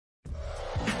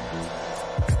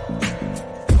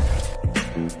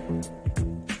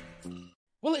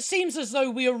Well, it seems as though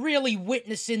we are really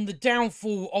witnessing the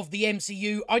downfall of the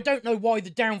MCU. I don't know why the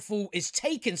downfall is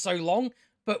taking so long,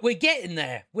 but we're getting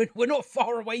there. We're not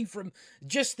far away from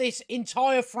just this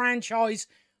entire franchise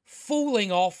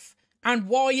falling off. And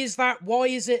why is that? Why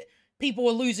is it people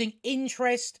are losing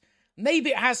interest?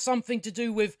 Maybe it has something to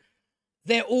do with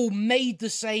they're all made the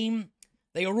same.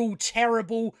 They are all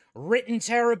terrible, written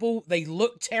terrible, they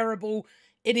look terrible.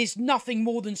 It is nothing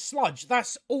more than sludge.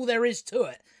 That's all there is to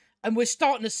it. And we're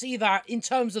starting to see that in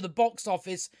terms of the box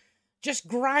office, just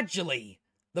gradually,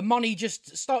 the money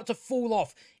just start to fall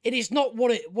off. It is not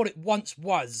what it once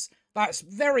was. That's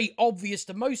very obvious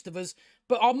to most of us.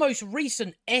 But our most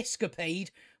recent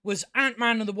escapade was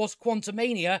Ant-Man and the Wasp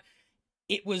Quantumania.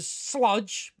 It was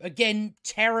sludge. Again,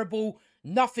 terrible.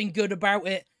 Nothing good about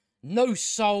it. No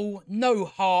soul, no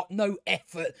heart, no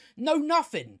effort, no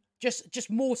nothing. Just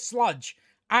more sludge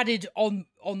added on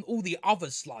all the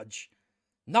other sludge.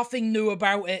 Nothing new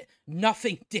about it,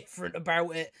 nothing different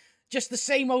about it, just the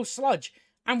same old sludge.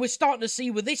 And we're starting to see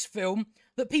with this film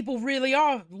that people really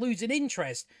are losing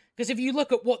interest. Because if you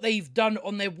look at what they've done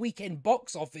on their weekend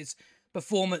box office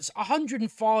performance,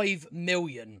 105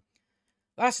 million.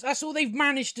 That's all they've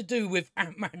managed to do with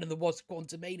Ant-Man and the Wasp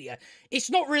Quantumania. It's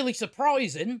not really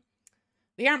surprising.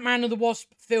 The Ant-Man and the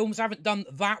Wasp films haven't done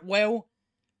that well.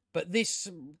 But this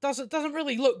doesn't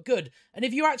really look good. And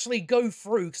if you actually go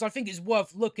through, because I think it's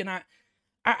worth looking at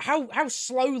how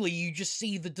slowly you just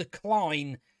see the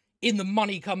decline in the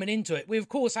money coming into it. We, of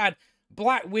course, had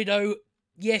Black Widow.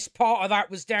 Yes, part of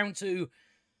that was down to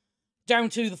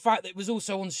the fact that it was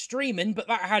also on streaming, but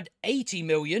that had 80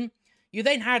 million. You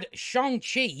then had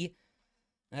Shang-Chi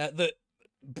that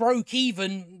broke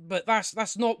even, but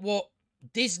that's not what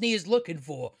Disney is looking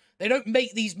for. They don't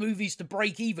make these movies to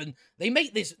break even. They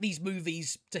make these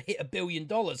movies to hit $1 billion.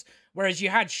 Whereas you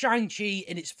had Shang-Chi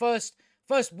in its first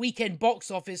weekend box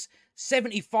office,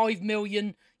 75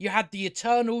 million. You had The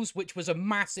Eternals, which was a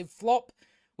massive flop,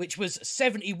 which was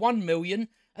 71 million.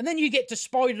 And then you get to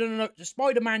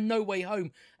Spider-Man No Way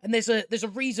Home. And there's a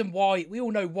reason why, we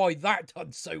all know why that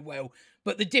done so well.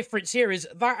 But the difference here is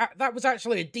that was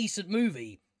actually a decent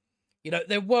movie. You know,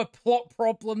 there were plot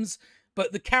problems,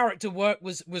 but the character work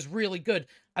was really good,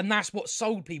 and that's what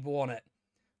sold people on it.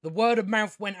 The word of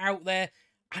mouth went out there,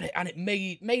 and it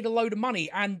made a load of money.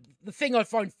 And the thing I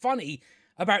find funny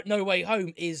about No Way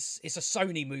Home is it's a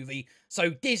Sony movie, so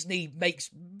Disney makes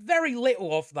very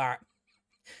little off that.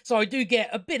 So I do get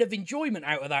a bit of enjoyment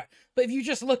out of that. But if you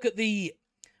just look at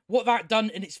what that done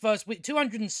in its first week,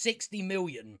 260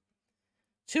 million.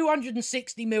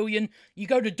 260 million. You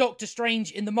go to Doctor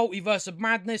Strange in the Multiverse of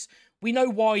Madness. We know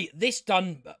why this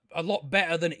done a lot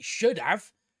better than it should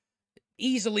have.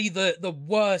 Easily the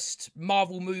worst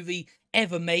Marvel movie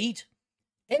ever made.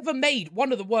 Ever made.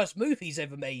 One of the worst movies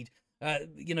ever made.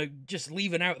 You know, just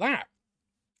leaving out that.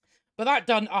 But that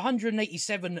done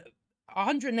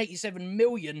 187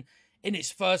 million in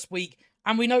its first week.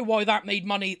 And we know why that made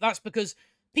money. That's because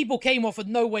people came off of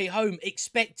No Way Home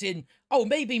expecting, oh,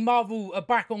 maybe Marvel are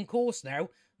back on course now.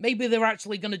 Maybe they're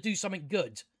actually going to do something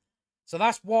good. So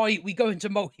that's why we go into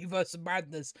Multiverse of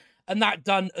Madness. And that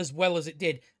done as well as it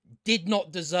did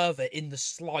not deserve it in the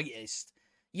slightest.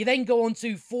 You then go on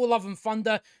to Thor Love and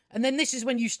Thunder. And then this is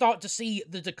when you start to see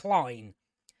the decline.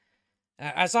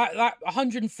 As that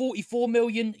 144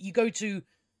 million, you go to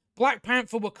Black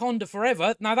Panther Wakanda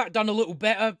Forever. Now that done a little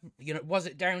better. You know, was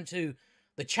it down to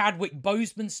the Chadwick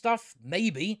Boseman stuff?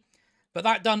 Maybe. But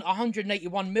that done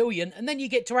 181 million. And then you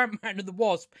get to Ant-Man and the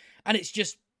Wasp. And it's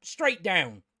just straight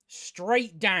down.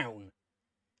 Straight down.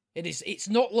 It's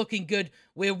not looking good.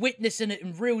 We're witnessing it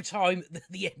in real time,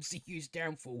 the MCU's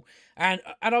downfall. And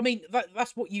I mean,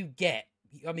 that's what you get.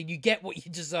 I mean, you get what you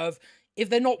deserve. If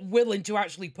they're not willing to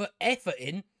actually put effort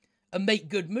in and make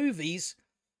good movies,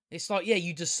 it's like, yeah,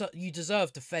 you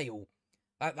deserve to fail.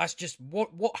 That's just what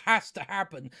has to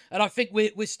happen. And I think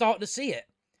we're starting to see it.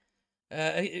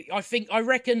 I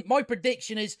reckon my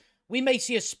prediction is we may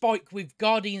see a spike with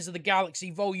Guardians of the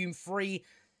Galaxy Volume 3,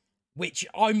 which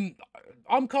I'm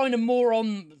kind of more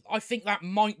on. I think that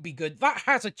might be good. That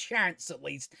has a chance at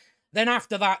least. Then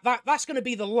after that's going to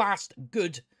be the last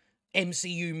good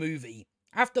MCU movie.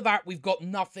 After that, we've got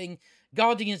nothing.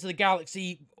 Guardians of the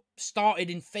Galaxy started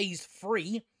in Phase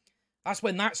 3. That's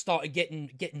when that started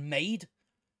getting made.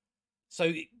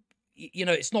 So, you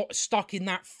know, it's not stuck in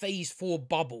that Phase 4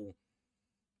 bubble.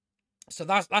 So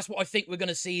that's what I think we're going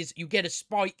to see is you get a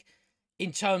spike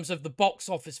in terms of the box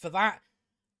office for that.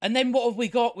 And then what have we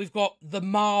got? We've got the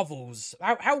Marvels.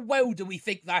 How well do we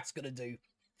think that's going to do?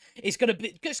 It's going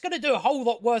to do a whole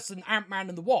lot worse than Ant-Man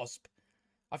and the Wasp.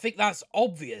 I think that's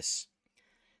obvious.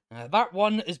 That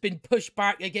one has been pushed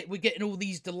back. We're getting all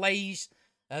these delays.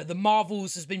 The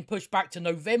Marvels has been pushed back to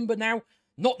November now.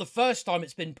 Not the first time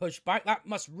it's been pushed back. That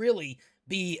must really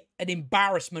be an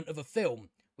embarrassment of a film.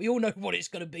 We all know what it's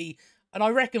going to be, and I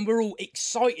reckon we're all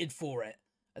excited for it.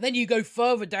 And then you go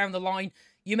further down the line,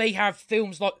 you may have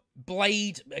films like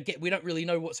Blade. Again, we don't really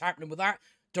know what's happening with that.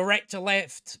 Director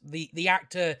left. The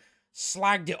actor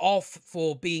slagged it off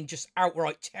for being just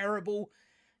outright terrible.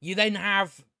 You then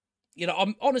have,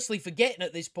 I'm honestly forgetting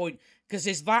at this point because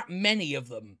there's that many of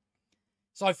them.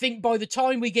 So I think by the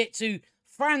time we get to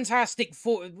Fantastic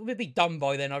Four, we'll be done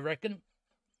by then, I reckon.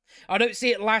 I don't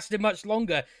see it lasting much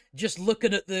longer, just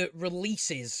looking at the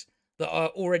releases that are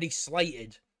already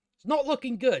slated. It's not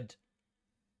looking good.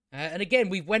 And again,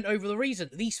 we went over the reason.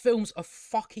 These films are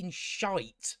fucking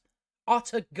shite.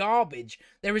 Utter garbage.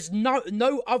 There is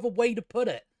no other way to put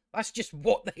it. That's just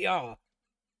what they are.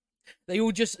 They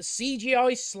all just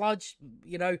CGI sludge,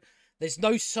 There's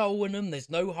no soul in them. There's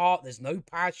no heart. There's no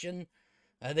passion.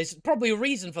 There's probably a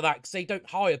reason for that, because they don't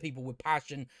hire people with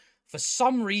passion for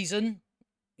some reason.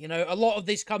 A lot of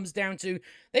this comes down to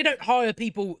they don't hire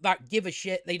people that give a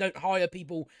shit. They don't hire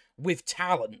people with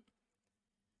talent.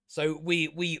 So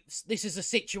this is a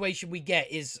situation we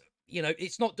get is,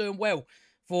 it's not doing well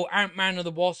for Ant-Man and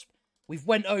the Wasp. We've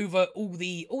went over all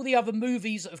the other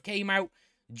movies that have came out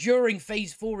during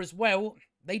Phase 4 as well.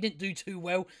 They didn't do too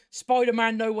well.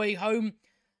 Spider-Man No Way Home,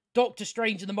 Doctor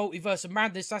Strange in the Multiverse of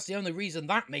Madness, that's the only reason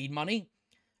that made money.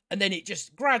 And then it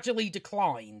just gradually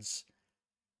declines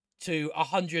to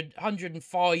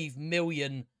 105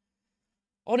 million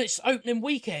on its opening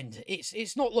weekend.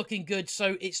 It's not looking good,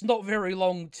 so it's not very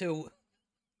long till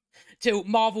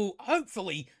Marvel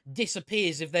hopefully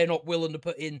disappears if they're not willing to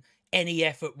put in any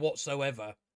effort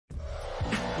whatsoever.